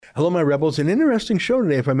Hello, my rebels. An interesting show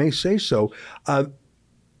today, if I may say so.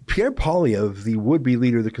 Pierre Poilievre, the would-be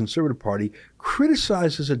leader of the Conservative Party,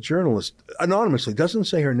 criticizes a journalist anonymously, doesn't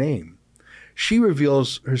say her name. She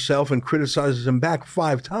reveals herself and criticizes him back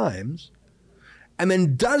 5 times. And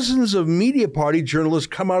then dozens of media party journalists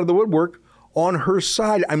come out of the woodwork on her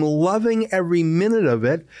side. I'm loving every minute of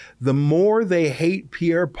it. The more they hate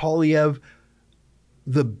Pierre Poilievre,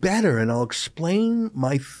 the better. And I'll explain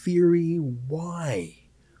my theory why.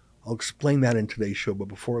 I'll explain that in today's show. But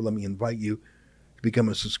before, let me invite you to become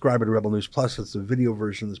a subscriber to Rebel News Plus. That's the video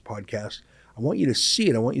version of this podcast. I want you to see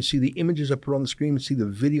it. I want you to see the images I put on the screen, see the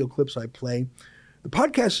video clips I play. The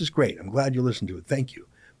podcast is great. I'm glad you listened to it. Thank you.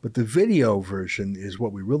 But the video version is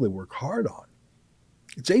what we really work hard on.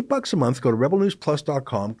 It's $8 a month. Go to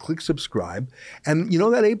rebelnewsplus.com, click subscribe. And you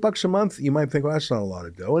know that $8 a month, you might think, well, that's not a lot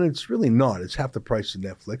of dough. And it's really not. It's half the price of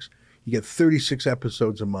Netflix. You get 36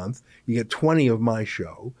 episodes a month. You get 20 of my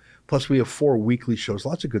show. Plus, we have 4 weekly shows,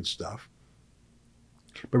 lots of good stuff.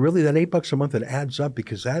 But really, that $8 a month, it adds up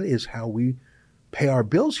because that is how we pay our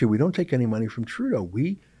bills here. We don't take any money from Trudeau.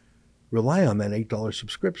 We rely on that $8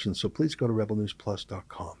 subscription. So please go to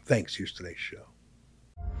rebelnewsplus.com. Thanks. Here's today's show.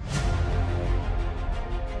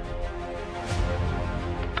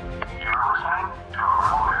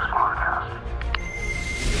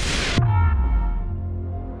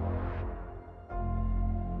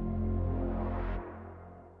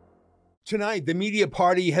 Tonight, the media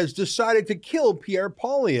party has decided to kill Pierre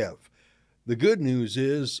Poilievre. The good news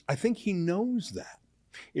is, I think he knows that.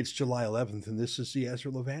 It's July 11th, and this is the Ezra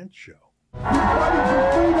Levant Show.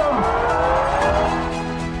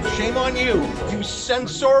 Shame on you, you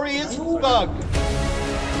censorious thug.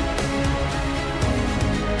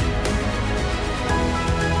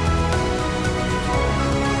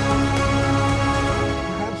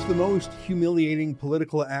 The most humiliating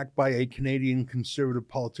political act by a Canadian Conservative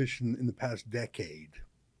politician in the past decade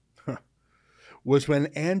was when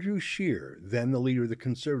Andrew Scheer, then the leader of the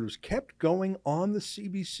Conservatives, kept going on the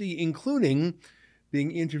CBC, including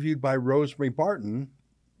being interviewed by Rosemary Barton,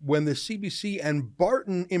 when the CBC and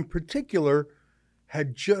Barton in particular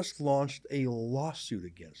had just launched a lawsuit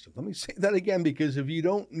against him. Let me say that again, because if you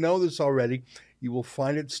don't know this already, you will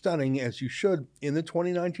find it stunning, as you should, in the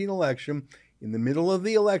 2019 election. In the middle of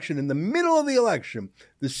the election,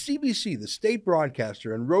 the CBC, the state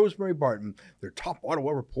broadcaster, and Rosemary Barton, their top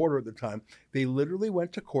Ottawa reporter at the time, they literally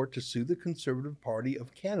went to court to sue the Conservative Party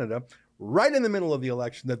of Canada right in the middle of the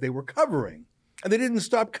election that they were covering. And they didn't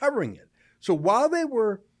stop covering it. So while they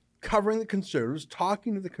were covering the Conservatives,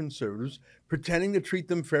 talking to the Conservatives, pretending to treat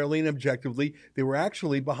them fairly and objectively, they were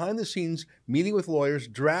actually behind the scenes meeting with lawyers,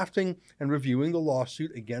 drafting and reviewing the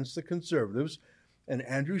lawsuit against the Conservatives. And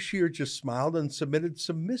Andrew Scheer just smiled and submitted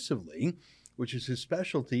submissively, which is his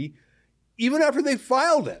specialty, even after they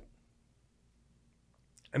filed it.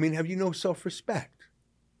 I mean, have you no self-respect?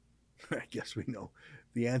 I guess we know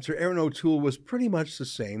the answer. Erin O'Toole was pretty much the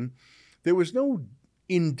same. There was no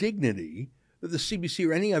indignity that the CBC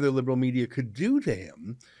or any other liberal media could do to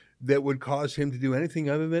him that would cause him to do anything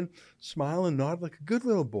other than smile and nod like a good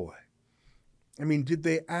little boy. I mean, did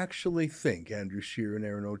they actually think, Andrew Scheer and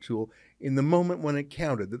Erin O'Toole, in the moment when it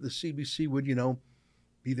counted, that the CBC would,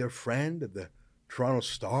 be their friend, that the Toronto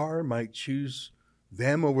Star might choose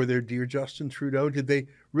them over their dear Justin Trudeau? Did they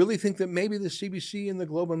really think that maybe the CBC and the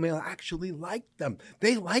Globe and Mail actually liked them?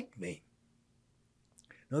 They like me.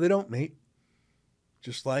 No, they don't, mate.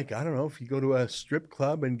 Just like, I don't know, if you go to a strip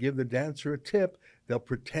club and give the dancer a tip, they'll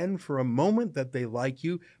pretend for a moment that they like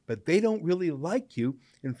you, but they don't really like you.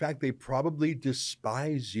 In fact, they probably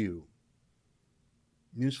despise you.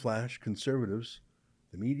 Newsflash, Conservatives,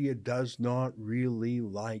 the media does not really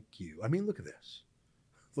like you. I mean, look at this.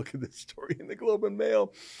 Look at this story in the Globe and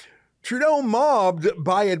Mail. Trudeau mobbed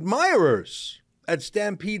by admirers at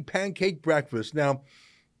Stampede Pancake Breakfast. Now,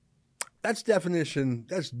 that's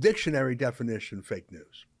dictionary definition fake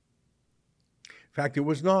news. In fact, it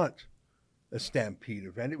was not a Stampede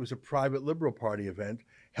event. It was a private Liberal Party event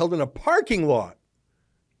held in a parking lot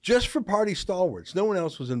just for party stalwarts. No one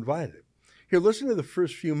else was invited. Here, listen to the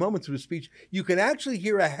first few moments of his speech. You can actually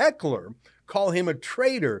hear a heckler call him a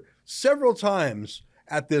traitor several times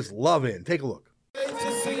at this love-in. Take a look. Great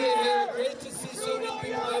to see you here. Great to see so many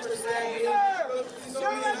people understand here. So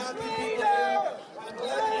many happy people here. I'm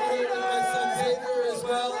glad you're here with my son Xavier as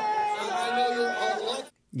well. I know you're all lucky.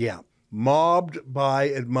 Yeah, mobbed by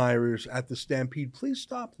admirers at the Stampede. Please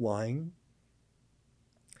stop lying.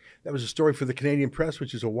 That was a story for the Canadian Press,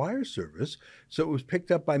 which is a wire service. So it was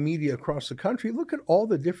picked up by media across the country. Look at all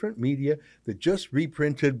the different media that just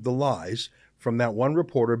reprinted the lies from that one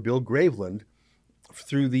reporter, Bill Graveland,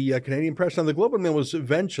 through the Canadian press. Now, the Globe and Mail was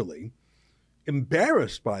eventually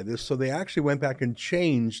embarrassed by this, so they actually went back and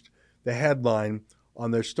changed the headline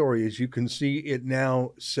on their story. As you can see, it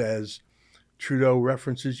now says, Trudeau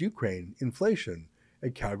references Ukraine, inflation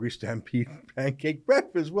at Calgary Stampede Pancake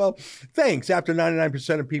Breakfast. Well, thanks. After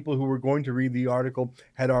 99% of people who were going to read the article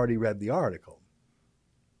had already read the article.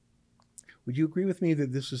 Would you agree with me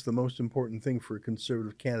that this is the most important thing for a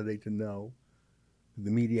Conservative candidate to know? The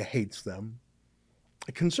media hates them.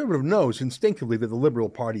 A Conservative knows instinctively that the Liberal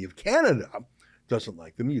Party of Canada doesn't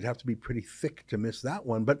like them. You'd have to be pretty thick to miss that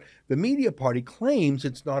one. But the media party claims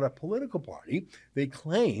it's not a political party. They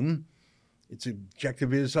claim its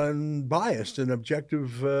objective is unbiased and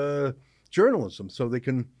objective journalism, so they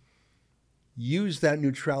can use that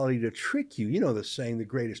neutrality to trick you. You know the saying, the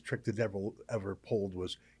greatest trick the devil ever pulled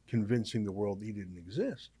was convincing the world he didn't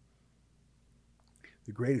exist.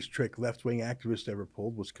 The greatest trick left-wing activists ever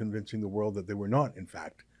pulled was convincing the world that they were not, in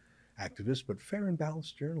fact, activists, but fair and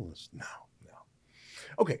balanced journalists. No.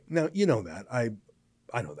 Okay, now you know that. I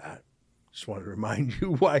know that. Just wanted to remind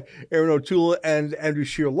you why Erin O'Toole and Andrew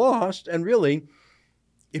Scheer lost. And really,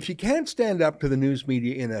 if you can't stand up to the news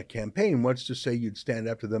media in a campaign, what's to say you'd stand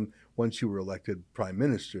up to them once you were elected prime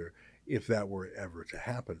minister, if that were ever to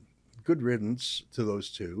happen? Good riddance to those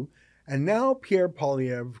two. And now Pierre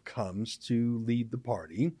Poilievre comes to lead the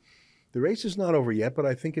party. The race is not over yet, but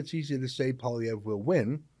I think it's easy to say Poilievre will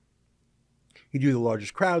win. He drew the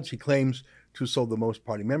largest crowds. He claims to have sold the most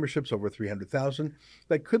party memberships, over 300,000.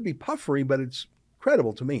 That could be puffery, but it's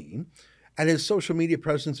credible to me. And his social media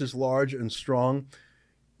presence is large and strong.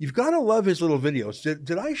 You've got to love his little videos.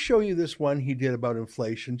 Did I show you this one he did about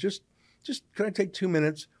inflation? Just can I take 2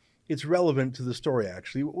 minutes? It's relevant to the story,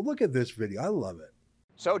 actually. Well, look at this video. I love it.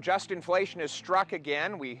 So just inflation has struck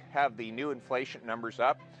again. We have the new inflation numbers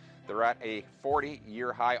up. They're at a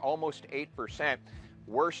 40-year high, almost 8%.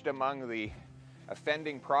 Worst among the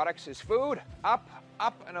offending products is food, up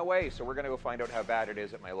and away. So we're going to go find out how bad it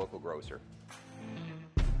is at my local grocer.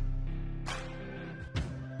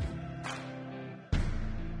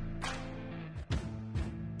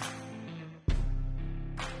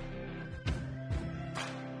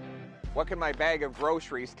 What can my bag of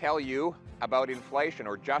groceries tell you about inflation,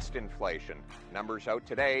 or just inflation? Numbers out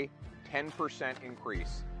today, 10%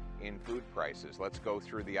 increase in food prices. Let's go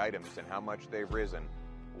through the items and how much they've risen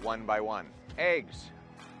one by one. Eggs,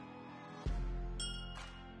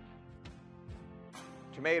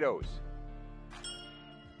 tomatoes,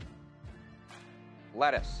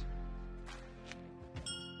 lettuce,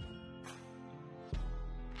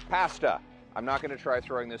 pasta. I'm not going to try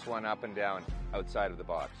throwing this one up and down outside of the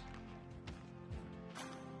box.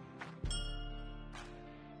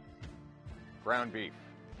 Ground beef.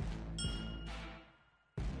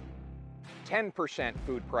 10%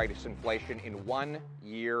 food price inflation in 1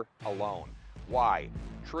 year alone. Why?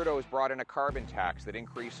 Trudeau's brought in a carbon tax that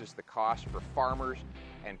increases the cost for farmers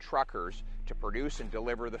and truckers to produce and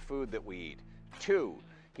deliver the food that we eat. 2,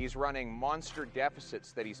 he's running monster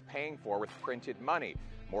deficits that he's paying for with printed money.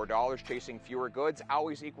 More dollars chasing fewer goods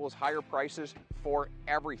always equals higher prices for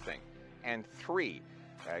everything. And 3,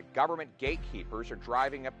 government gatekeepers are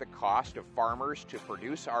driving up the cost of farmers to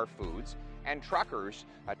produce our foods and truckers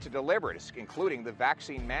to deliver it, including the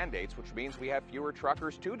vaccine mandates, which means we have fewer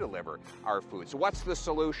truckers to deliver our food. So what's the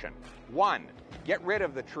solution? 1, get rid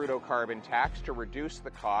of the Trudeau carbon tax to reduce the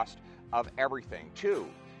cost of everything. 2,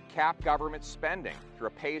 cap government spending through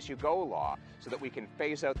a pay-as-you-go law so that we can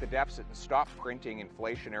phase out the deficit and stop printing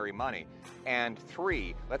inflationary money. And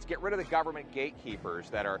 3, let's get rid of the government gatekeepers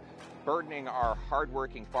that are burdening our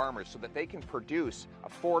hardworking farmers so that they can produce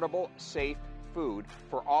affordable, safe food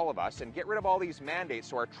for all of us, and get rid of all these mandates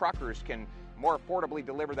so our truckers can more affordably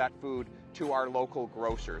deliver that food to our local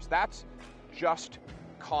grocers. That's just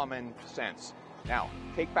common sense. Now,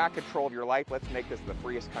 take back control of your life. Let's make this the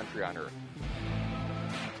freest country on earth.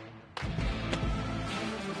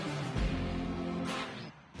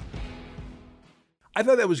 I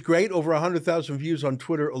thought that was great. Over 100,000 views on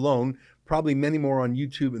Twitter alone, probably many more on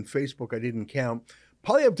YouTube and Facebook. I didn't count.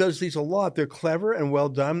 Poilievre does these a lot. They're clever and well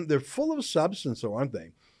done. They're full of substance, though, aren't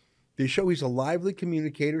they? They show he's a lively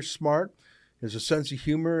communicator, smart, has a sense of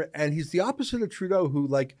humor, and he's the opposite of Trudeau, who,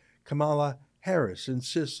 like Kamala Harris,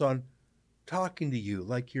 insists on talking to you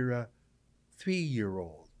like you're a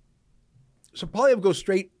 3-year-old. So Poilievre goes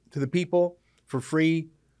straight to the people for free.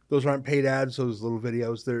 Those aren't paid ads, those little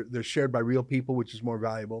videos. They're shared by real people, which is more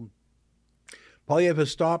valuable. Poilievre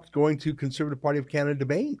has stopped going to Conservative Party of Canada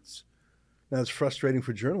debates. Now, it's frustrating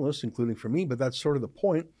for journalists, including for me, but that's sort of the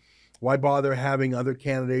point. Why bother having other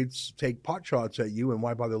candidates take pot shots at you, and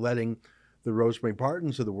why bother letting the Rosemary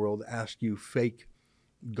Partons of the world ask you fake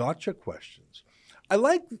gotcha questions. I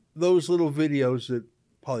like those little videos that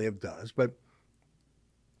Poilievre does, but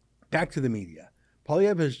back to the media.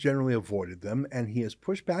 Poilievre has generally avoided them, and he has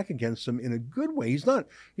pushed back against them in a good way. He's not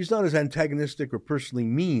as antagonistic or personally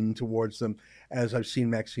mean towards them as I've seen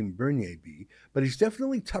Maxime Bernier be, but he's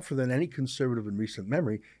definitely tougher than any conservative in recent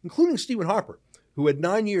memory, including Stephen Harper, who had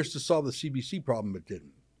 9 years to solve the CBC problem but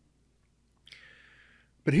didn't.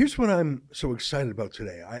 But here's what I'm so excited about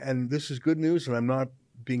today, and this is good news, and I'm not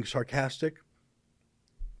being sarcastic.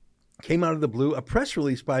 Came out of the blue, a press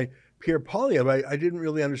release by Pierre Poilievre. I didn't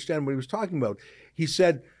really understand what he was talking about. He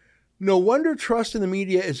said, "No wonder trust in the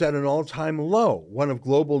media is at an all-time low. One of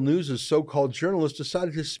Global News' so-called journalists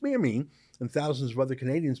decided to smear me and thousands of other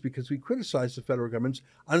Canadians because we criticized the federal government's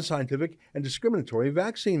unscientific and discriminatory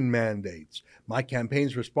vaccine mandates. My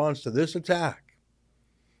campaign's response to this attack."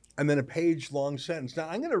 And then a page-long sentence. Now,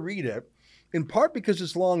 I'm going to read it, in part because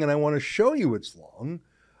it's long and I want to show you it's long.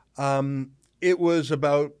 It was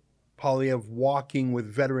about Poilievre walking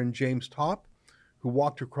with veteran James Topp, who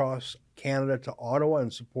walked across Canada to Ottawa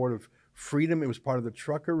in support of freedom. It was part of the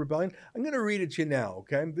trucker rebellion. I'm going to read it to you now,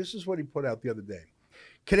 okay? This is what he put out the other day.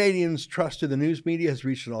 Canadians' trust in the news media has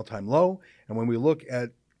reached an all-time low, and when we look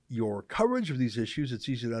at your coverage of these issues, it's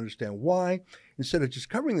easy to understand why. Instead of just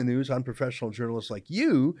covering the news, unprofessional journalists like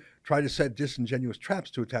you try to set disingenuous traps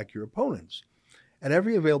to attack your opponents. At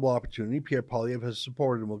every available opportunity, Pierre Poilievre has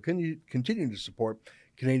supported and will continue to support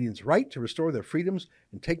Canadians' right to restore their freedoms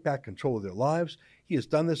and take back control of their lives. He has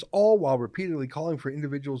done this all while repeatedly calling for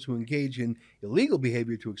individuals who engage in illegal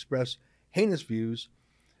behavior to express heinous views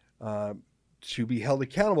to be held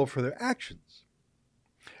accountable for their actions.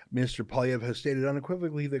 Mr. Poilievre has stated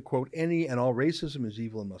unequivocally that, quote, any and all racism is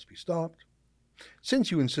evil and must be stopped.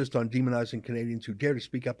 Since you insist on demonizing Canadians who dare to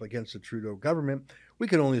speak up against the Trudeau government, we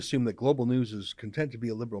can only assume that Global News is content to be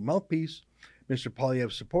a liberal mouthpiece. Mr.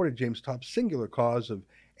 Poilievre supported James Topp's singular cause of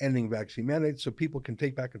ending vaccine mandates so people can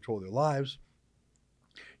take back control of their lives.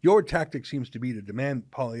 Your tactic seems to be to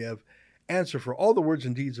demand Poilievre answer for all the words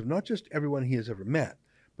and deeds of not just everyone he has ever met,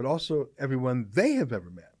 but also everyone they have ever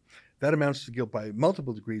met. That amounts to guilt by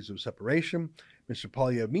multiple degrees of separation. Mr.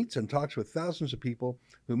 Poilievre meets and talks with thousands of people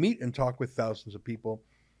who meet and talk with thousands of people.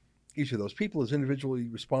 Each of those people is individually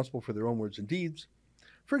responsible for their own words and deeds.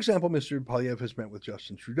 For example, Mr. Poilievre has met with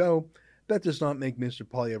Justin Trudeau. That does not make Mr.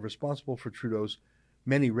 Poilievre responsible for Trudeau's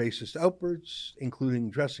many racist outbursts, including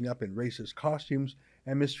dressing up in racist costumes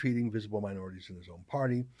and mistreating visible minorities in his own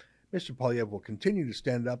party. Mr. Poilievre will continue to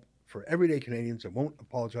stand up for everyday Canadians and won't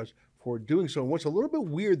apologize for doing so. And what's a little bit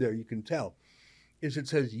weird there, you can tell, is it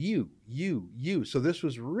says you. So this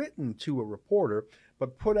was written to a reporter,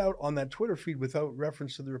 but put out on that Twitter feed without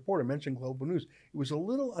reference to the reporter, mentioned Global News. It was a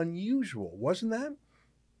little unusual, wasn't that?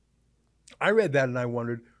 I read that and I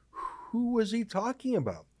wondered, who was he talking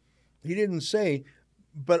about? He didn't say,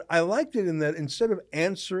 but I liked it in that instead of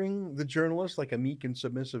answering the journalist like a meek and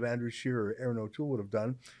submissive Andrew Scheer or Erin O'Toole would have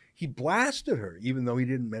done, he blasted her, even though he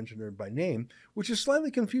didn't mention her by name, which is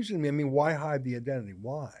slightly confusing to me. I mean, why hide the identity?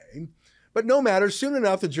 Why? But no matter, soon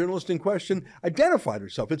enough, the journalist in question identified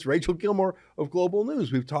herself. It's Rachel Gilmore of Global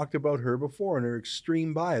News. We've talked about her before and her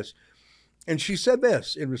extreme bias. And she said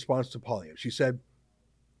this in response to Poilievre. She said,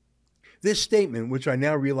 this statement, which I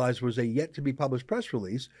now realize was a yet-to-be-published press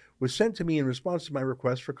release, was sent to me in response to my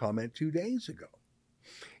request for comment 2 days ago.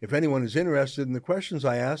 If anyone is interested in the questions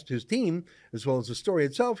I asked his team, as well as the story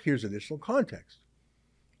itself, here's additional context.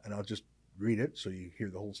 And I'll just read it so you hear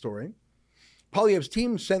the whole story. Poilievre's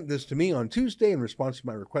team sent this to me on Tuesday in response to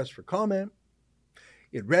my request for comment.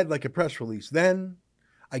 It read like a press release then.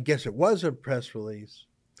 I guess it was a press release.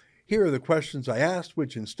 Here are the questions I asked,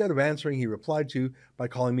 which instead of answering, he replied to by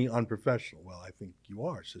calling me unprofessional. Well, I think you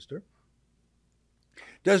are, sister.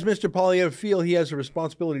 Does Mr. Poilievre feel he has a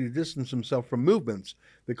responsibility to distance himself from movements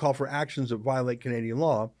that call for actions that violate Canadian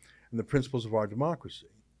law and the principles of our democracy?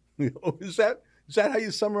 Is that how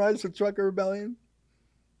you summarize the trucker rebellion?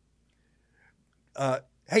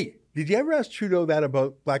 Hey, did you ever ask Trudeau that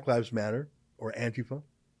about Black Lives Matter or Antifa?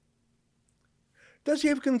 Does he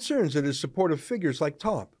have concerns that his support of figures like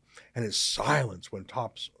Topp and his silence when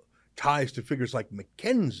Topp's ties to figures like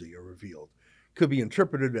Mackenzie are revealed could be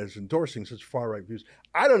interpreted as endorsing such far-right views?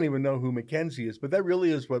 I don't even know who Mackenzie is, but that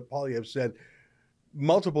really is what Poilievre said,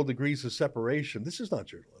 multiple degrees of separation. This is not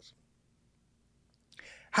journalism.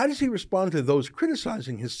 How does he respond to those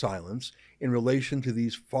criticizing his silence in relation to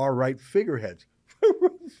these far-right figureheads?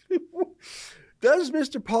 Does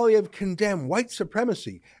Mr. Poilievre condemn white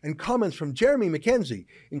supremacy and comments from Jeremy Mackenzie,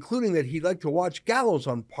 including that he'd like to watch gallows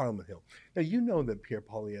on Parliament Hill? Now, you know that Pierre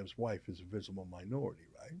Poilievre's wife is a visible minority,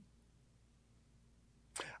 right?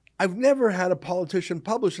 I've never had a politician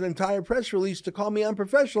publish an entire press release to call me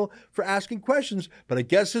unprofessional for asking questions, but I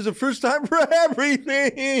guess there's a first time for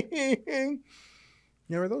everything.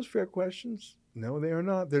 Now, are those fair questions? No, they are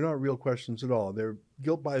not. They're not real questions at all. They're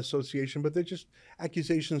guilt by association, but they're just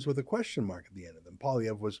accusations with a question mark at the end of them.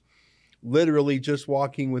 Poilievre was literally just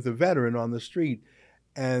walking with a veteran on the street,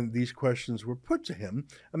 and these questions were put to him.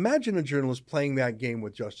 Imagine a journalist playing that game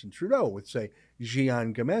with Justin Trudeau, with, say,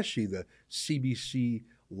 Jian Ghomeshi, the CBC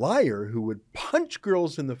liar who would punch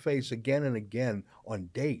girls in the face again and again on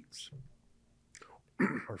dates.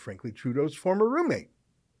 Or, frankly, Trudeau's former roommate,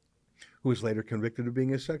 who was later convicted of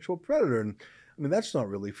being a sexual predator. And I mean, that's not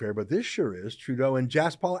really fair, but this sure is. Trudeau and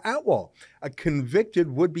Jaspal Atwal, a convicted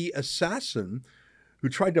would-be assassin who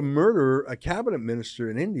tried to murder a cabinet minister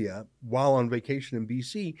in India while on vacation in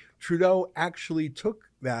BC. Trudeau actually took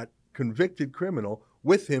that convicted criminal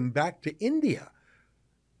with him back to India.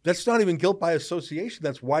 That's not even guilt by association.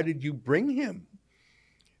 That's why did you bring him?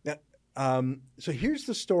 Now, so here's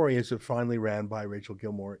the story as it finally ran by Rachel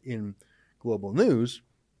Gilmore in Global News.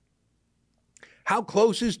 How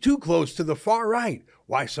close is too close to the far right?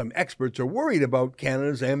 Why some experts are worried about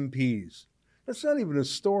Canada's MPs. That's not even a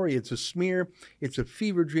story. It's a smear. It's a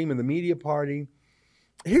fever dream in the media party.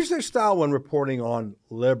 Here's their style when reporting on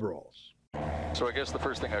Liberals. So I guess the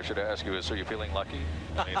first thing I should ask you is, are you feeling lucky?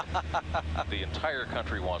 I mean, the entire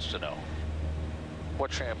country wants to know.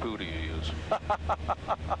 What shampoo do you use?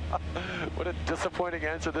 What a disappointing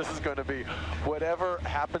answer this is going to be. Whatever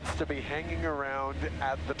happens to be hanging around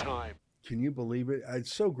at the time. Can you believe it?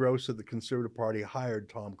 It's so gross that the Conservative Party hired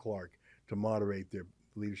Tom Clark to moderate their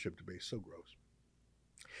leadership debate. So gross.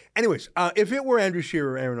 Anyways, if it were Andrew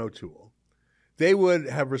Scheer or Aaron O'Toole, they would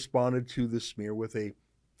have responded to the smear with a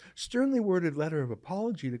sternly worded letter of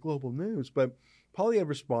apology to Global News. But Poilievre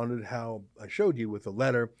responded how I showed you, with a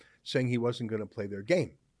letter saying he wasn't going to play their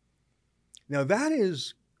game. Now, that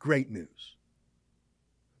is great news.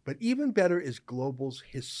 But even better is Global's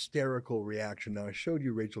hysterical reaction. Now, I showed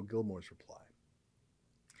you Rachel Gilmore's reply.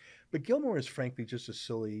 But Gilmore is frankly just a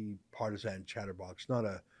silly partisan chatterbox, not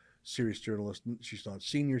a serious journalist. She's not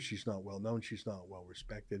senior. She's not well known. She's not well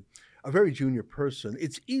respected. A very junior person.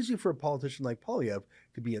 It's easy for a politician like Poilievre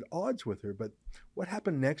to be at odds with her. But what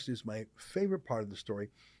happened next is my favorite part of the story,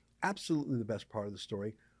 absolutely the best part of the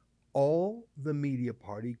story. All the media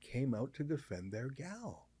party came out to defend their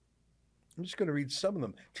gal. I'm just going to read some of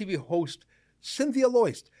them. TV host Cynthia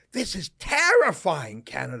Loist. This is terrifying,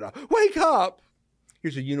 Canada. Wake up.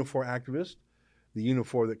 Here's a Unifor activist, the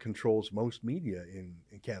Unifor that controls most media in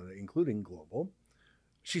Canada, including Global.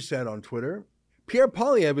 She said on Twitter, Pierre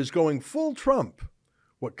Poilievre is going full Trump.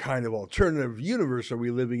 What kind of alternative universe are we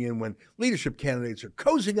living in when leadership candidates are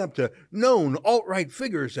cozying up to known alt-right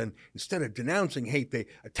figures, and instead of denouncing hate, they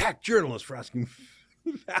attack journalists for asking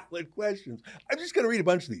valid questions? I'm just going to read a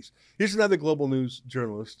bunch of these. Here's another Global News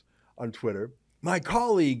journalist on Twitter. My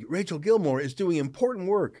colleague, Rachel Gilmore, is doing important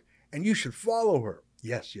work, and you should follow her.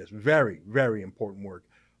 Yes, very, very important work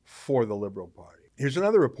for the Liberal Party. Here's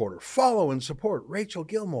another reporter. Follow and support Rachel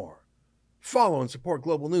Gilmore. Follow and support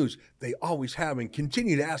Global News. They always have and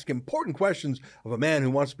continue to ask important questions of a man who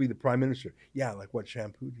wants to be the Prime Minister. Yeah, like what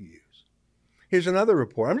shampoo do you use? Here's another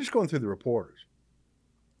report. I'm just going through the reporters.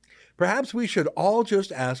 Perhaps we should all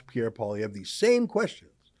just ask Pierre Poilievre these same questions.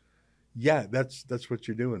 Yeah, that's what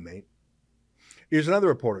you're doing, mate. Here's another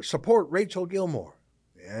reporter. Support Rachel Gilmore.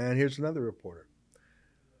 And here's another reporter.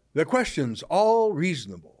 The questions, all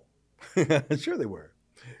reasonable. Sure they were.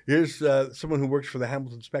 Here's someone who works for the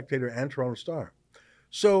Hamilton Spectator and Toronto Star.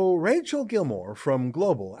 So Rachel Gilmore from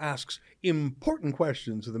Global asks important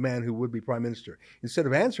questions of the man who would be Prime Minister. Instead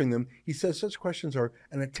of answering them, he says such questions are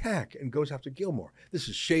an attack and goes after Gilmore. This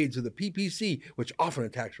is shades of the PPC, which often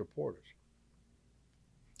attacks reporters.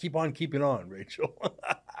 Keep on keeping on, Rachel.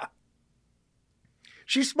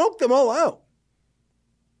 She smoked them all out.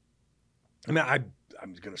 I mean, I'm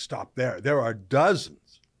going to stop there. There are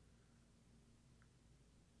dozens.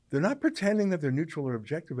 They're not pretending that they're neutral or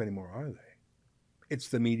objective anymore, are they? It's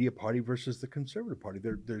the media party versus the Conservative Party.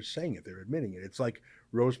 They're saying it. They're admitting it. It's like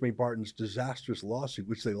Rosemary Barton's disastrous lawsuit,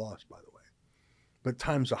 which they lost, by the way. But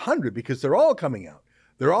times 100, because they're all coming out.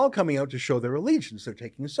 They're all coming out to show their allegiance. They're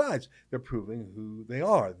taking sides. They're proving who they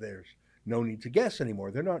are. There's no need to guess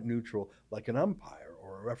anymore. They're not neutral like an umpire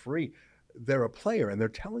or a referee. They're a player, and they're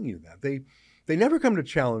telling you that. They never come to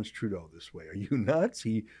challenge Trudeau this way. Are you nuts?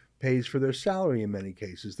 He pays for their salary in many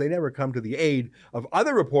cases. They never come to the aid of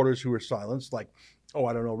other reporters who are silenced, like,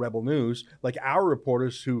 Rebel News, like our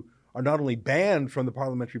reporters who are not only banned from the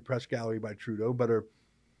Parliamentary Press Gallery by Trudeau, but are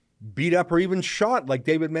beat up or even shot, like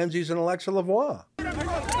David Menzies and Alexa Lavoie.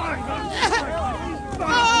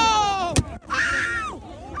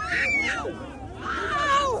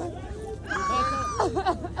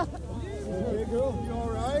 girl, you all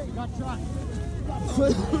right? Got shot.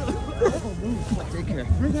 Take care.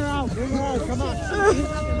 Bring her out. Bring her out. Come on.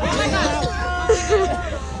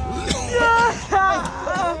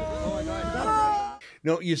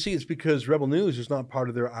 No, you see, it's because Rebel News is not part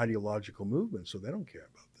of their ideological movement, so they don't care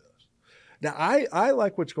about this. Now, I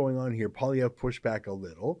like what's going on here. Poilievre pushed back a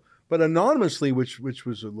little, but anonymously, which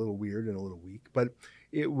was a little weird and a little weak, but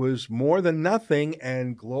it was more than nothing,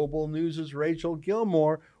 and Global News' Rachel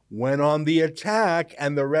Gilmore went on the attack,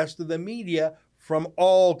 and the rest of the media from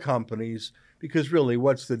all companies, because really,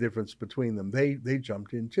 what's the difference between them? They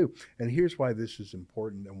jumped in too. And here's why this is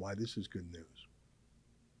important and why this is good news.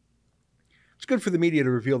 It's good for the media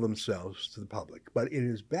to reveal themselves to the public, but it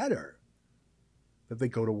is better that they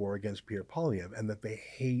go to war against Pierre Poilievre and that they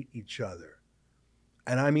hate each other.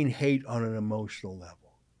 And I mean hate on an emotional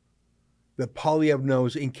level. That Poilievre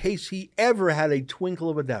knows, in case he ever had a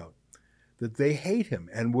twinkle of a doubt, that they hate him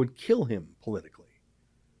and would kill him politically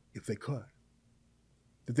if they could.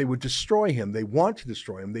 That they would destroy him. They want to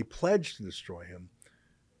destroy him. They pledge to destroy him.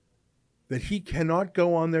 That he cannot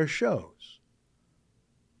go on their shows.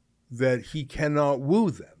 That he cannot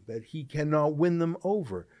woo them, that he cannot win them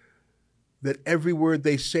over, that every word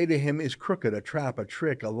they say to him is crooked, a trap, a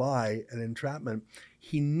trick, a lie, an entrapment.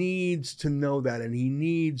 He needs to know that, and he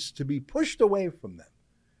needs to be pushed away from them.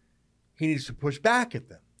 He needs to push back at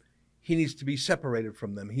them. He needs to be separated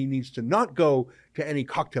from them. He needs to not go to any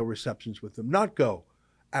cocktail receptions with them, not go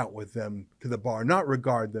out with them to the bar, not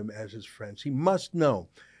regard them as his friends. He must know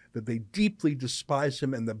that they deeply despise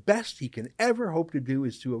him, and the best he can ever hope to do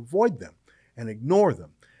is to avoid them and ignore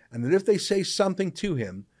them, and that if they say something to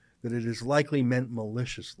him, that it is likely meant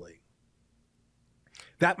maliciously.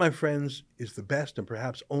 That, my friends, is the best and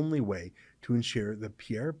perhaps only way to ensure that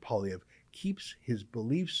Pierre Poilievre keeps his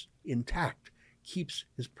beliefs intact, keeps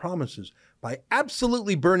his promises, by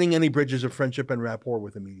absolutely burning any bridges of friendship and rapport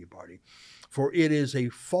with the media party. For it is a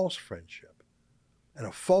false friendship and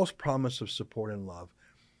a false promise of support and love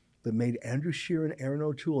that made Andrew Scheer and Aaron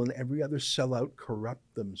O'Toole and every other sellout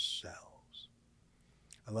corrupt themselves.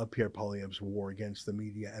 I love Pierre Poilievre's war against the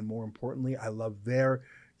media, and more importantly, I love their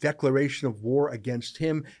declaration of war against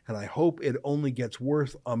him, and I hope it only gets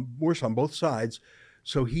worse on both sides,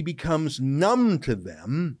 so he becomes numb to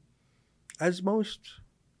them, as most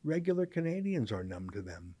regular Canadians are numb to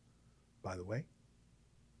them, by the way.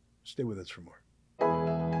 Stay with us for more.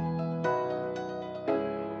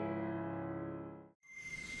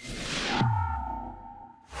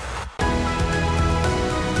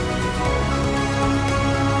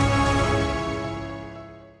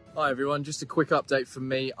 Hi everyone, just a quick update from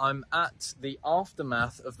me. I'm at the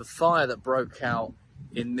aftermath of the fire that broke out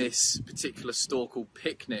in this particular store called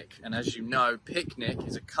Picnic. And as you know, Picnic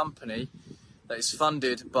is a company that is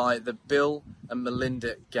funded by the Bill and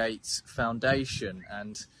Melinda Gates Foundation.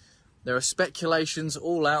 And there are speculations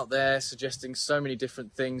all out there suggesting so many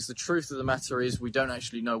different things. The truth of the matter is we don't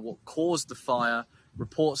actually know what caused the fire.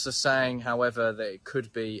 Reports are saying, however, that it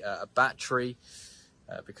could be a battery.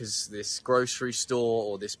 Because this grocery store,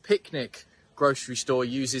 or this Picnic grocery store,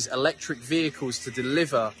 uses electric vehicles to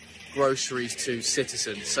deliver groceries to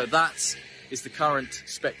citizens. So that is the current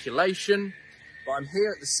speculation. But I'm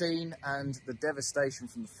here at the scene, and the devastation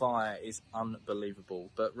from the fire is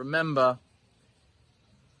unbelievable. But remember,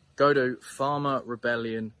 go to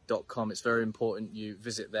farmerrebellion.com. It's very important you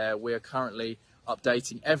visit there. We are currently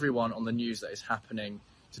updating everyone on the news that is happening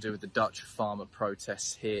to do with the Dutch farmer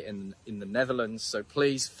protests here in the Netherlands. So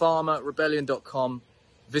please, farmerrebellion.com,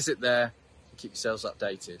 visit there and keep yourselves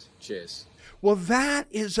updated. Cheers. Well, that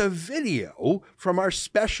is a video from our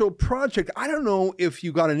special project. I don't know if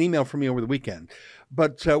you got an email from me over the weekend,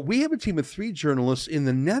 but we have a team of 3 journalists in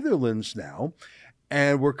the Netherlands now,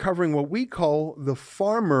 and we're covering what we call the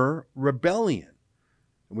Farmer Rebellion.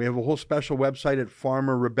 And we have a whole special website at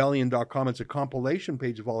farmerrebellion.com. It's a compilation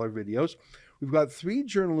page of all our videos. We've got 3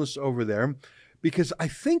 journalists over there because I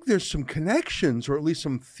think there's some connections, or at least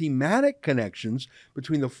some thematic connections,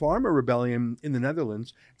 between the Farmer Rebellion in the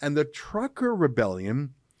Netherlands and the Trucker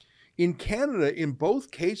Rebellion in Canada. In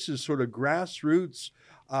both cases, sort of grassroots,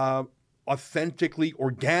 authentically,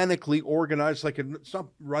 organically organized, like it's not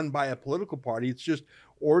run by a political party. It's just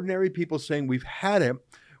ordinary people saying we've had it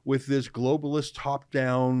with this globalist,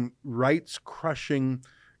 top-down, rights-crushing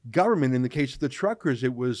government. In the case of the truckers,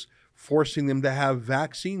 it was forcing them to have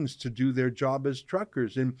vaccines to do their job as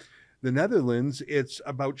truckers. In the Netherlands, it's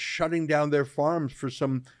about shutting down their farms for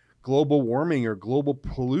some global warming or global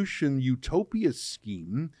pollution utopia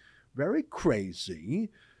scheme. Very crazy.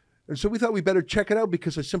 And so we thought we better check it out,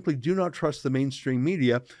 because I simply do not trust the mainstream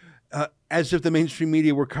media. as if the mainstream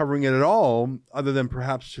media were covering it at all, other than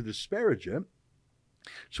perhaps to disparage it.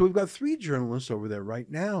 So we've got 3 journalists over there right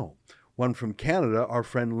now. One from Canada, our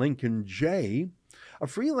friend Lincoln Jay, a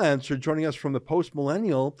freelancer joining us from the Post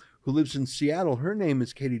Millennial who lives in Seattle. Her name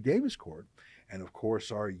is Katie Daviscourt. And of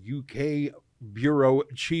course, our UK Bureau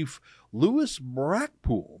Chief, Lewis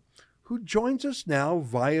Brackpool, who joins us now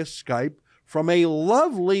via Skype from a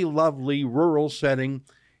lovely, lovely rural setting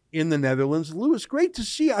in the Netherlands. Lewis, great to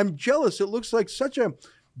see you. I'm jealous. It looks like such a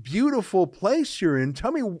beautiful place you're in.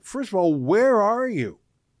 Tell me, first of all, where are you?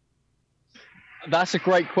 That's a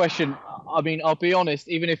great question. I mean, I'll be honest,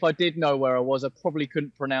 even if I did know where I was, I probably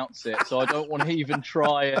couldn't pronounce it. So I don't want to even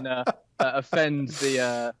try and offend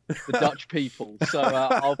the Dutch people. So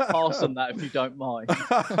I'll pass on that if you don't mind.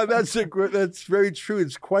 That's very true.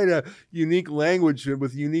 It's quite a unique language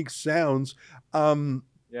with unique sounds.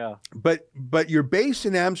 Yeah. But you're based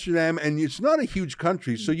in Amsterdam, and it's not a huge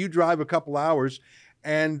country, so you drive a couple hours.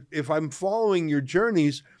 And if I'm following your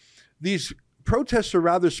journeys, these protests are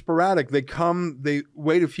rather sporadic. They come, they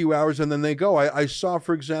wait a few hours, and then they go. I saw,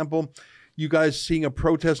 for example, you guys seeing a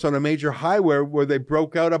protest on a major highway where they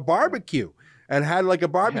broke out a barbecue and had like a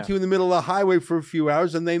barbecue in the middle of the highway for a few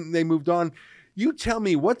hours, and they moved on. You tell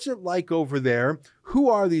me, what's it like over there? Who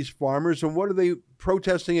are these farmers, and what are they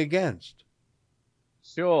protesting against?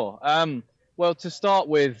 Sure. Well, to start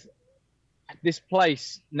with, this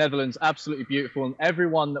place, Netherlands, absolutely beautiful, and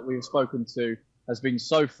everyone that we've spoken to has been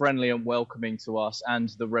so friendly and welcoming to us and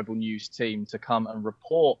the Rebel News team to come and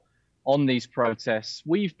report on these protests.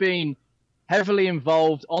 We've been heavily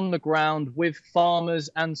involved on the ground with farmers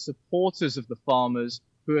and supporters of the farmers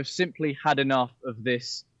who have simply had enough of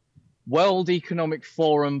this World Economic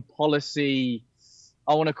Forum policy.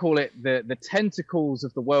 I want to call it the tentacles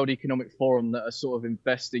of the World Economic Forum that are sort of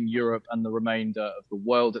investing Europe and the remainder of the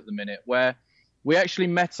world at the minute, where we actually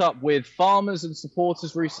met up with farmers and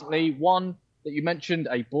supporters recently. One that you mentioned,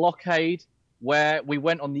 a blockade, where we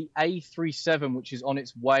went on the A37, which is on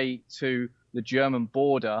its way to the German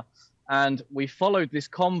border. And we followed this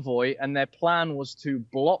convoy, and their plan was to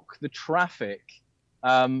block the traffic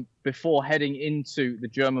before heading into the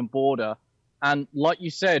German border. And like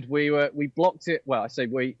you said, we blocked it. Well,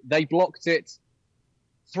 they blocked it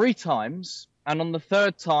 3 times. And on the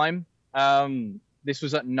 3rd time, this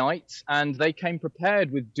was at night, and they came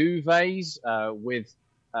prepared with duvets, with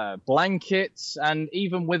blankets, and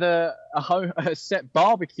even with a set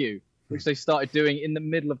barbecue, which they started doing in the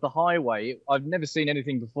middle of the highway. I've never seen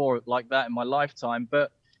anything before like that in my lifetime,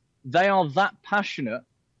 but they are that passionate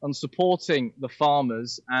on supporting the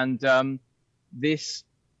farmers and this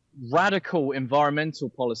radical environmental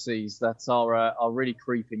policies that are really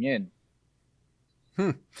creeping in.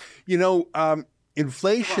 You know,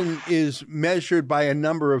 inflation is measured by a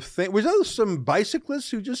number of things. Was there some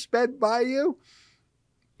bicyclists who just sped by you?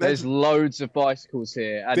 There's loads of bicycles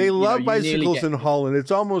here. And, they love bicycles in Holland. It's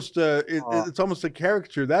almost it's almost a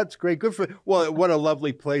caricature. That's great. Good for. Well, what a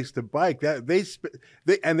lovely place to bike. That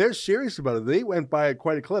and they're serious about it. They went by at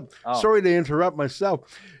quite a clip. Sorry to interrupt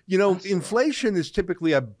myself. You know, inflation is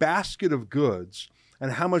typically a basket of goods,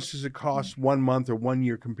 and how much does it cost 1 month or 1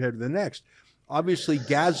 year compared to the next? Obviously,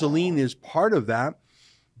 gasoline is part of that.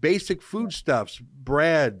 Basic foodstuffs,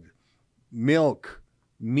 bread, milk,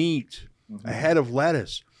 meat, a head of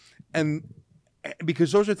lettuce. And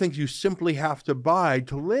because those are things you simply have to buy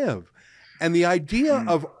to live. And the idea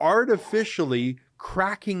of artificially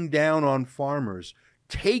cracking down on farmers,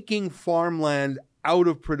 taking farmland out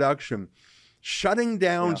of production, shutting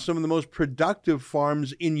down some of the most productive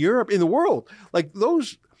farms in Europe, in the world, like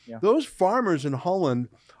those farmers in Holland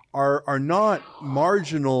are not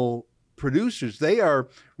marginal producers. They are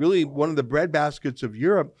really one of the breadbaskets of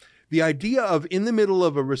Europe. The idea of, in the middle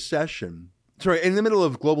of a recession, in the middle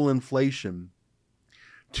of global inflation,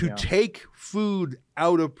 to take food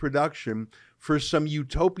out of production for some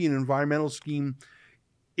utopian environmental scheme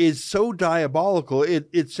is so diabolical.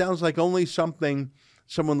 It sounds like only something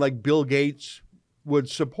someone like Bill Gates would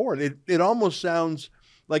support. It almost sounds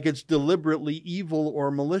like it's deliberately evil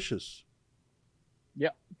or malicious. Yeah,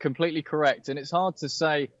 completely correct. And it's hard to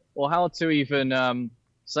say, or how to even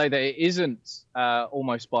say that it isn't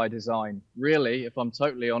almost by design, really, if I'm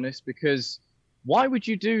totally honest, because why would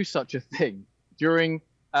you do such a thing during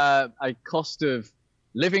a cost of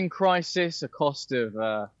living crisis, a cost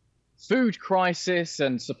of food crisis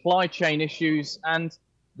and supply chain issues, and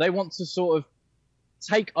they want to sort of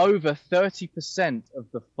take over 30% of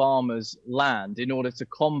the farmers' land in order to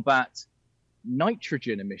combat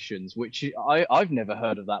nitrogen emissions, which I've never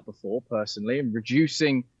heard of that before personally, and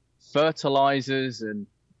reducing fertilizers and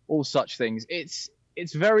all such things. It's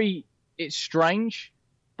strange,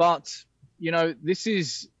 But, you know, this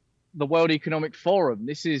is the World Economic Forum.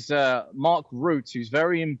 This is Mark Rutte, who's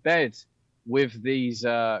very in bed with these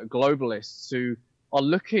globalists who are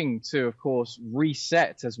looking to, of course,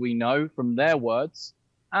 reset, as we know from their words.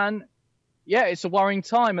 And yeah, it's a worrying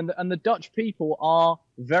time. And the Dutch people are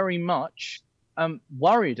very much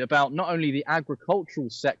worried about not only the agricultural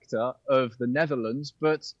sector of the Netherlands,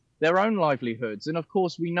 but their own livelihoods. And of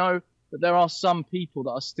course, we know that there are some people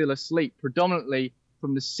that are still asleep, predominantly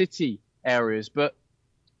from the city areas. But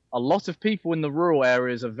a lot of people in the rural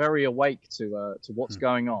areas are very awake to what's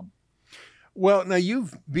going on. Well, now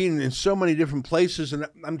you've been in so many different places, and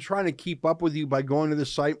I'm trying to keep up with you by going to the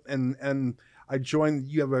site. And I joined.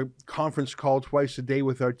 You have a conference call twice a day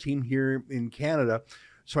with our team here in Canada,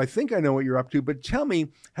 so I think I know what you're up to. But tell me,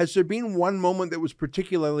 has there been one moment that was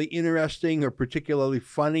particularly interesting, or particularly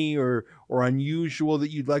funny, or unusual that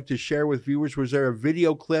you'd like to share with viewers? Was there a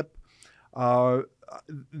video clip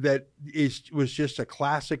that was just a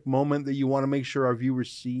classic moment that you want to make sure our viewers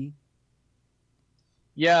see?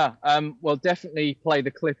 Yeah, well, definitely play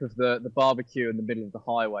the clip of the barbecue in the middle of the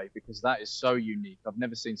highway, because that is so unique. I've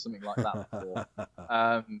never seen something like that before.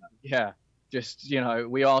 Yeah, just, you know,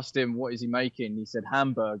 we asked him, what is he making? He said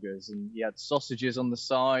hamburgers, and he had sausages on the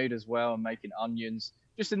side as well, and making onions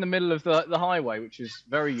just in the middle of the highway, which is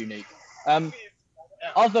very unique.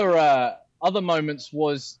 Other moments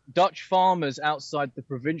was Dutch farmers outside the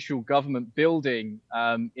provincial government building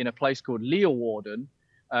in a place called Leeuwarden,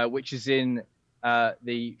 which is in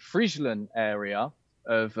the Friesland area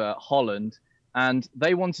of Holland, and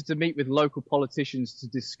they wanted to meet with local politicians to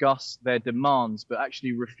discuss their demands, but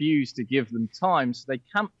actually refused to give them time. So they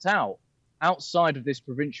camped out outside of this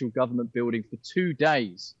provincial government building for 2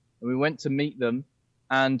 days, and we went to meet them,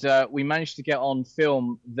 and we managed to get on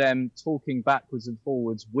film them talking backwards and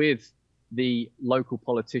forwards with the local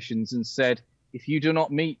politicians, and said, if you do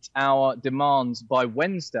not meet our demands by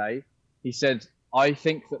Wednesday, he said, I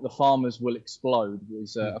think that the farmers will explode,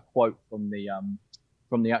 was a quote from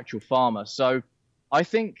the actual farmer. So I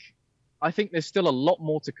think there's still a lot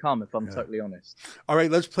more to come, if I'm totally honest. All right,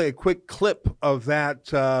 let's play a quick clip of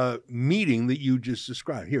that meeting that you just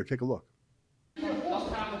described. Here, take a look.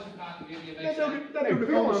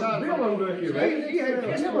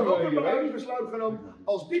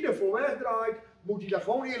 Als die ervoor wegdraait, moet hij dat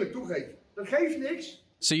gewoon eerlijk toegeven. Dat geeft niks.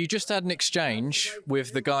 So you just had an exchange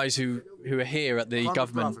with the guys who are here at the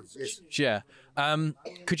government. Yeah.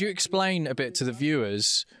 Could you explain a bit to the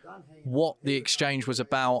viewers what the exchange was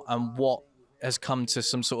about and what has come to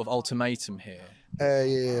some sort of ultimatum here?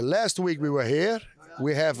 Last week we were here.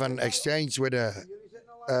 We have an exchange with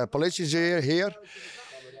the politicians here.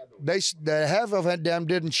 The half of them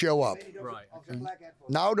didn't show up. Right. Okay.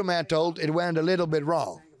 Now the man told it went a little bit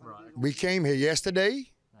wrong. Right. We came here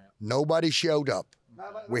yesterday. Nobody showed up.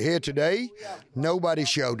 We're here today. Nobody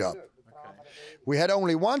showed up. We had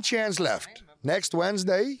only one chance left. Next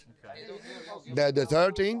Wednesday, the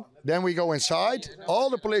 13th, then we go inside. All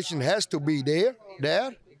the politicians has to be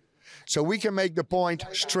there, so we can make the point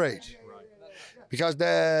straight. Because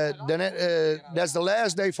that's the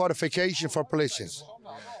last day for the vacation for politicians.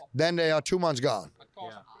 Then they are 2 months gone.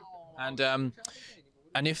 Yeah.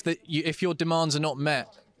 And if your demands are not met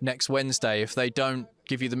next Wednesday, if they don't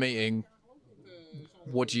give you the meeting,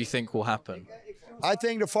 what do you think will happen? I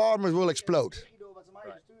think the farmers will explode.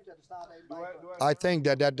 I think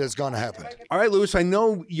that is going to happen. All right, Louis, I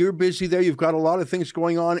know you're busy there. You've got a lot of things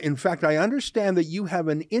going on. In fact, I understand that you have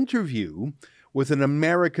an interview with an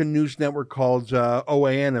American news network called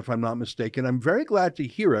OAN, if I'm not mistaken. I'm very glad to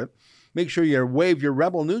hear it. Make sure you wave your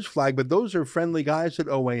Rebel News flag, but those are friendly guys at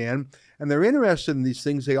OAN, and they're interested in these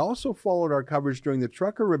things. They also followed our coverage during the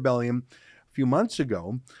Trucker Rebellion a few months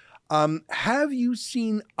ago. Have you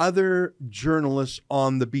seen other journalists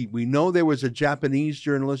on the beat? We know there was a Japanese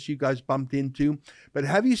journalist you guys bumped into, but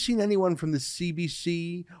have you seen anyone from the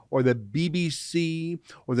CBC or the BBC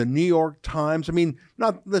or the New York Times? I mean,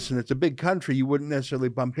 listen, it's a big country. You wouldn't necessarily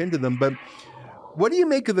bump into them, but what do you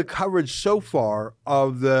make of the coverage so far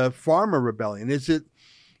of the farmer rebellion? Is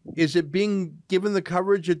it being given the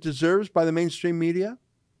coverage it deserves by the mainstream media?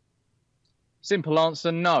 Simple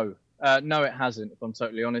answer, no. No, it hasn't, if I'm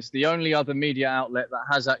totally honest. The only other media outlet that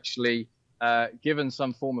has actually given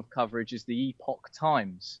some form of coverage is the Epoch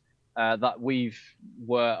Times, that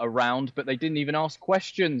were around, but they didn't even ask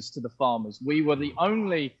questions to the farmers. We were the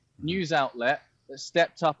only news outlet that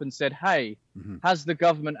stepped up and said, hey, has the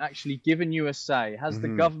government actually given you a say? Has the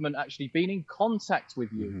government actually been in contact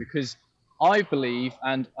with you? Because I believe,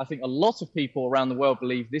 and I think a lot of people around the world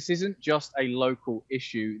believe, this isn't just a local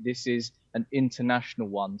issue. This is an international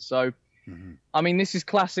one. So I mean, this is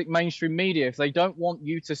classic mainstream media. If they don't want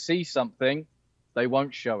you to see something, they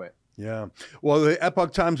won't show it. Yeah. Well, the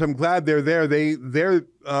Epoch Times, I'm glad they're there. They're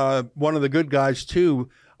one of the good guys too,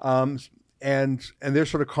 and they're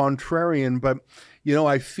sort of contrarian. But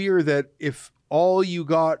I fear that if all you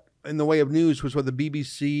got in the way of news was what the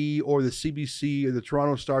BBC or the CBC or the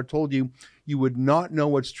Toronto Star told you, you would not know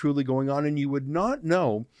what's truly going on, and you would not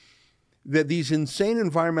know that these insane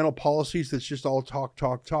environmental policies that's just all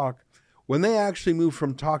talk, when they actually move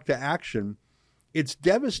from talk to action, it's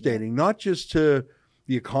devastating, not just to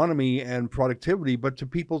the economy and productivity, but to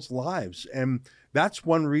people's lives. And that's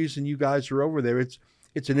one reason you guys are over there.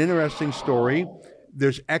 It's an interesting story.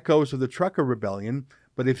 There's echoes of the trucker rebellion,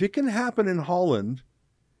 but if it can happen in Holland,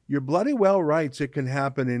 you're bloody well right it can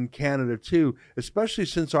happen in Canada too, especially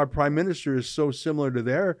since our prime minister is so similar to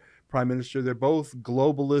their prime minister. They're both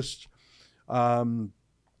globalist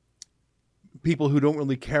people who don't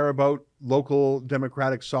really care about local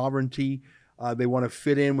democratic sovereignty. They want to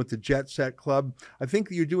fit in with the Jet Set Club. I think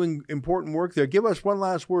you're doing important work there. Give us one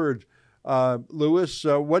last word, Lewis.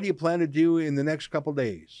 What do you plan to do in the next couple of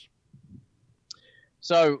days?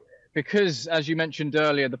 So, because, as you mentioned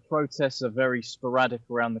earlier, the protests are very sporadic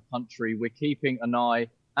around the country, we're keeping an eye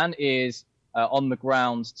and ears on the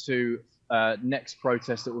ground to next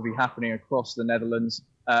protests that will be happening across the Netherlands,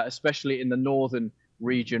 especially in the northern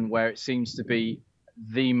region where it seems to be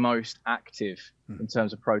the most active in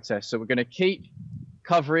terms of protests. So we're going to keep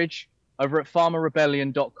coverage over at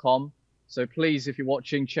farmerrebellion.com. So please, if you're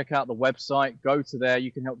watching, check out the website, go to there.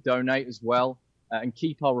 You can help donate as well and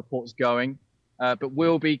keep our reports going. But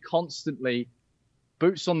we'll be constantly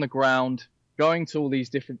boots on the ground, going to all these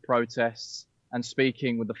different protests and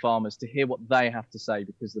speaking with the farmers to hear what they have to say,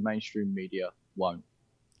 because the mainstream media won't.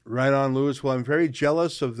 Right on, Lewis. Well, I'm very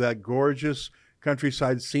jealous of that gorgeous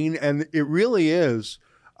countryside scene, and it really is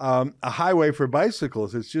a highway for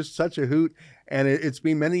bicycles. It's just such a hoot, and it's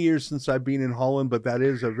been many years since I've been in Holland, but that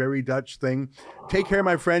is a very Dutch thing. Take care,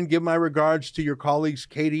 my friend. Give my regards to your colleagues,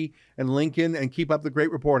 Katie and Lincoln, and keep up the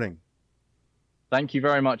great reporting. Thank you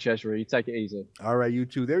very much, Ezra. You take it easy. All right, you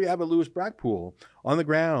too. There you have it, Lewis Brackpool, on the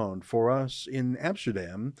ground for us in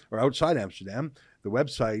Amsterdam, or outside Amsterdam. The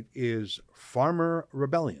website is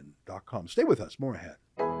farmerrebellion.com. Stay with us. More ahead.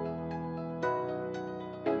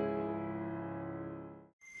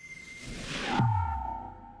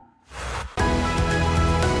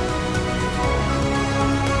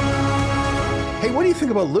 Hey, what do you think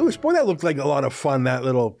about Lewis? Boy, that looked like a lot of fun, that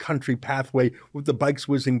little country pathway with the bikes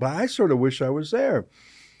whizzing by. I sort of wish I was there.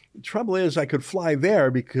 The trouble is I could fly there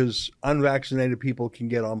because unvaccinated people can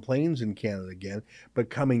get on planes in Canada again. But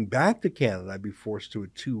coming back to Canada, I'd be forced to a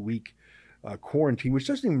 2-week quarantine, which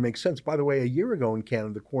doesn't even make sense. By the way, a year ago in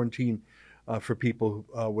Canada, the quarantine for people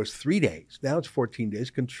was 3 days. Now it's 14 days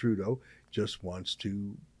because Trudeau just wants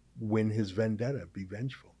to win his vendetta, be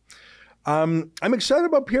vengeful. I'm excited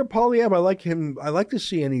about Pierre Poilievre. I like him. I like to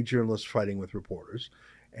see any journalist fighting with reporters,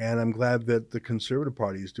 and I'm glad that the Conservative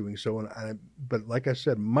Party is doing so. But like I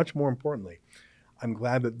said, much more importantly, I'm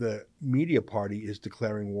glad that the media party is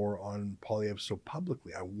declaring war on Poilievre so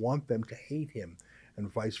publicly. I want them to hate him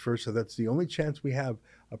and vice versa. That's the only chance we have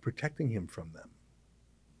of protecting him from them.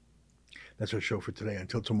 That's our show for today.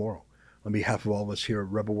 Until tomorrow, on behalf of all of us here at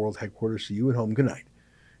Rebel World Headquarters, to you at home, good night,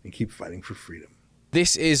 and keep fighting for freedom.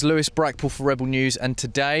 This is Lewis Brackpool for Rebel News, and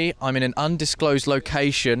today I'm in an undisclosed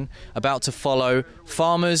location about to follow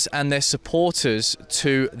farmers and their supporters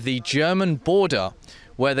to the German border,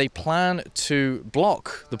 where they plan to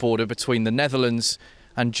block the border between the Netherlands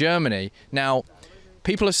and Germany. Now,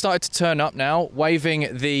 people have started to turn up now,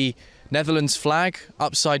 waving the Netherlands flag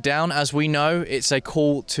upside down. As we know, it's a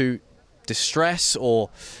call to distress, or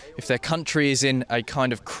if their country is in a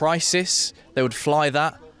kind of crisis, they would fly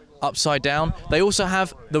that upside down. They also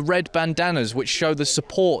have the red bandanas, which show the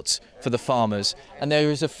support for the farmers. And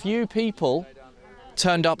there is a few people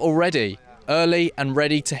turned up already, early and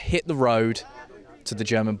ready to hit the road to the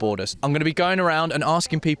German borders. I'm going to be going around and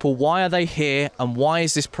asking people, why are they here and why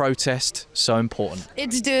is this protest so important?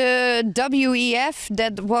 It's the WEF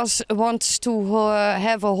that wants to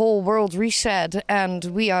have a whole world reset, and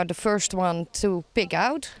we are the first one to pick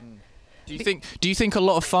out. Do you think a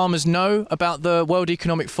lot of farmers know about the World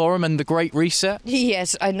Economic Forum and the Great Reset?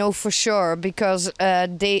 Yes, I know for sure, because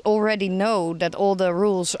they already know that all the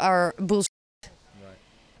rules are bullshit.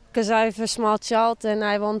 Because I have a small child and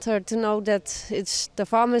I want her to know that it's the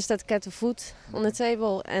farmers that get the food on the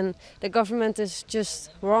table, and the government is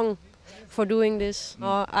just wrong for doing this.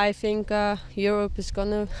 I think Europe is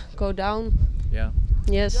gonna go down. Yeah.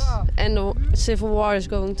 Yes, and the civil war is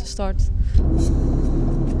going to start.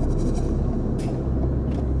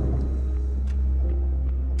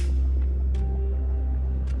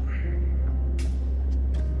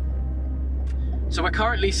 So we're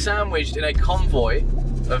currently sandwiched in a convoy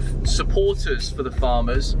of supporters for the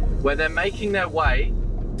farmers where they're making their way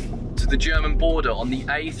to the German border on the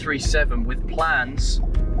A37 with plans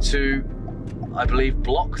to, I believe,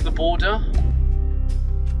 block the border.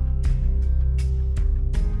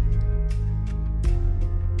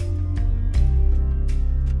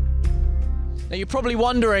 Now you're probably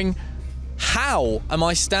wondering, how am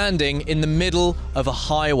I standing in the middle of a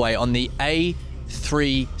highway on the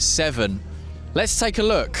A37? Let's take a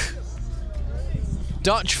look.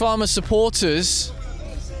 Dutch farmer supporters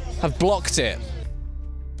have blocked it.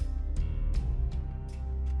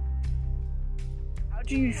 How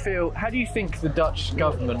do you feel, how do you think the Dutch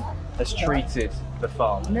government has treated the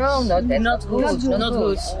farmers? No, not good. Not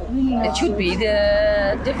good. It should be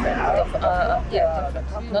the different.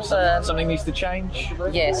 Different. Not something needs to change.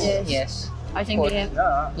 Yes. Yes. I think they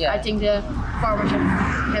have. Yeah. I think the farmers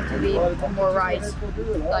have to be more rights.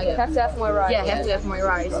 Like have to have more rights. Yeah, have to have more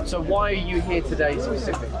rights. So why are you here today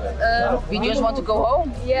specifically? We just want to go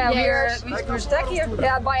home. Yeah, we're stuck here.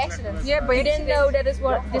 Yeah, by accident. Yeah, but we didn't know that this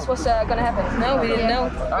was gonna happen. No, we didn't know.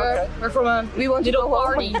 Okay. We're from a. We want to go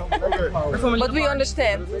party. We're from a but we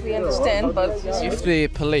understand. We understand. But if the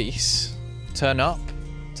police turn up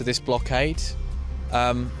to this blockade,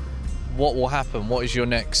 what will happen? What is your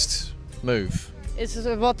next move? It's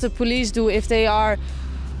what the police do if they are,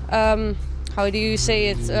 how do you say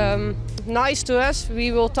it, nice to us,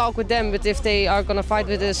 we will talk with them, but if they are gonna fight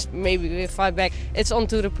with us, maybe we fight back. It's on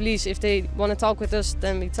to the police. If they want to talk with us,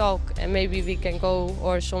 then we talk, and maybe we can go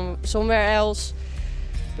or somewhere else.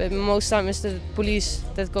 But most time it's the police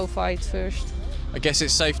that go fight first. I guess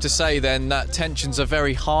it's safe to say then that tensions are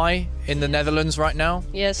very high in the Netherlands right now?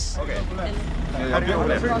 Yes.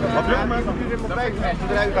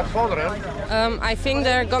 I think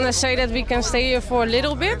they're gonna say that we can stay here for a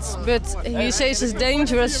little bit, but he says it's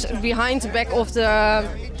dangerous behind the back of the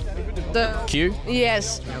queue?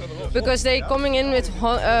 Yes, because they're coming in with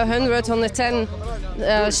 100, 110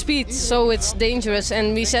 speed, so it's dangerous.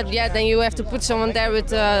 And we said, yeah, then you have to put someone there with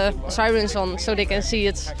sirens on so they can see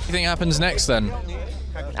it. What do you think happens next then?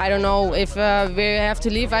 I don't know if we have to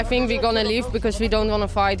leave. I think we're gonna leave because we don't want to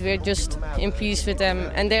fight. We're just in peace with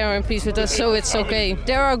them and they are in peace with us, so it's okay.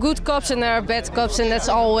 There are good cops and there are bad cops, and that's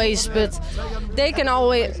always, but they can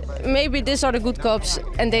always, maybe these are the good cops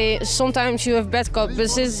and sometimes you have bad cops,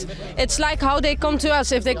 but it's like how they come to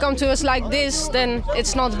us. If they come to us like this, then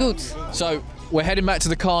it's not good. So we're heading back to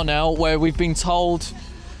the car now, where we've been told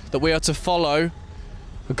that we are to follow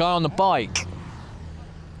a guy on the bike,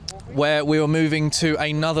 where we were moving to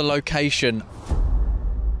another location.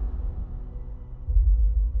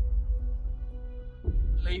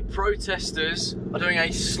 The protesters are doing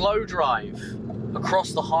a slow drive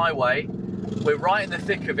across the highway. We're right in the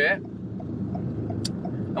thick of it,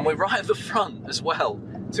 and we're right at the front as well,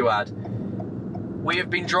 to add. We have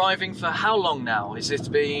been driving for how long now? Has it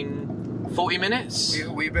been 40 minutes?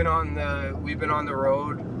 We've been on the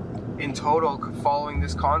road in total following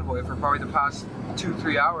this convoy for probably the past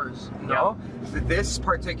 2-3 hours. No, this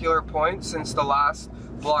particular point since the last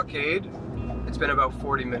blockade, it's been about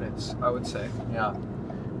 40 minutes, I would say. Yeah,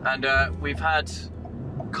 and we've had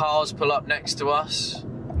cars pull up next to us,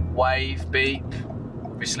 wave, beep,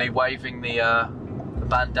 obviously waving the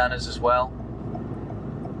bandanas as well,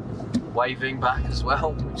 waving back as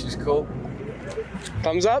well, which is cool.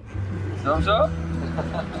 Thumbs up. Thumbs up.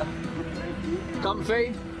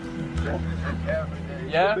 Comfy.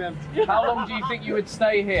 Yeah? How long do you think you would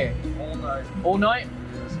stay here? All night. All night?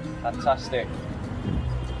 Fantastic.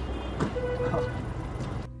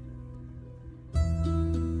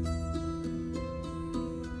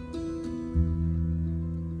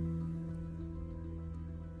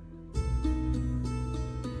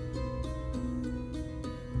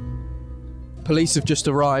 Police have just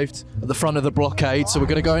arrived at the front of the blockade, so we're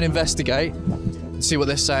going to go and investigate and see what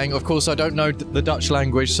they're saying. Of course, I don't know the Dutch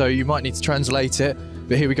language, so you might need to translate it.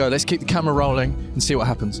 But here we go. Let's keep the camera rolling and see what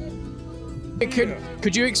happens.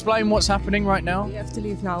 Could you explain what's happening right now? We have to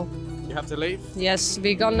leave now. You have to leave? Yes,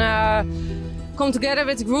 we're gonna come together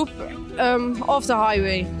with a group off the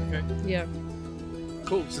highway. Okay. Yeah.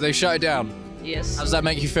 Cool. So they shut it down? Yes. How does that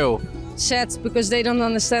make you feel? Sad, because they don't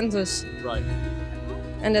understand us. Right.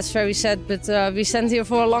 And that's very sad, but we stand here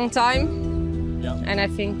for a long time. Yeah. And I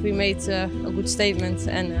think we made a good statement,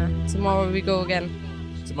 and tomorrow we go again.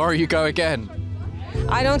 Tomorrow you go again?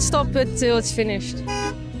 I don't stop it till it's finished.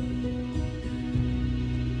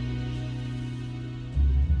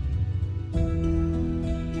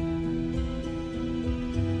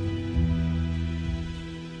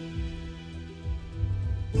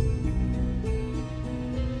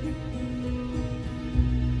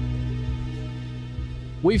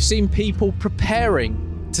 We've seen people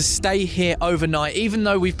preparing to stay here overnight, even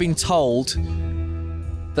though we've been told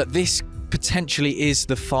that this potentially is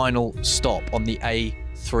the final stop on the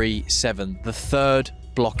A37, the third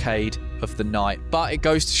blockade of the night. But it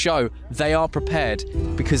goes to show they are prepared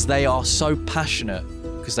because they are so passionate,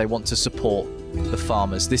 because they want to support the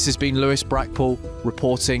farmers. This has been Lewis Brackpool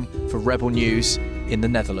reporting for Rebel News in the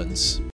Netherlands.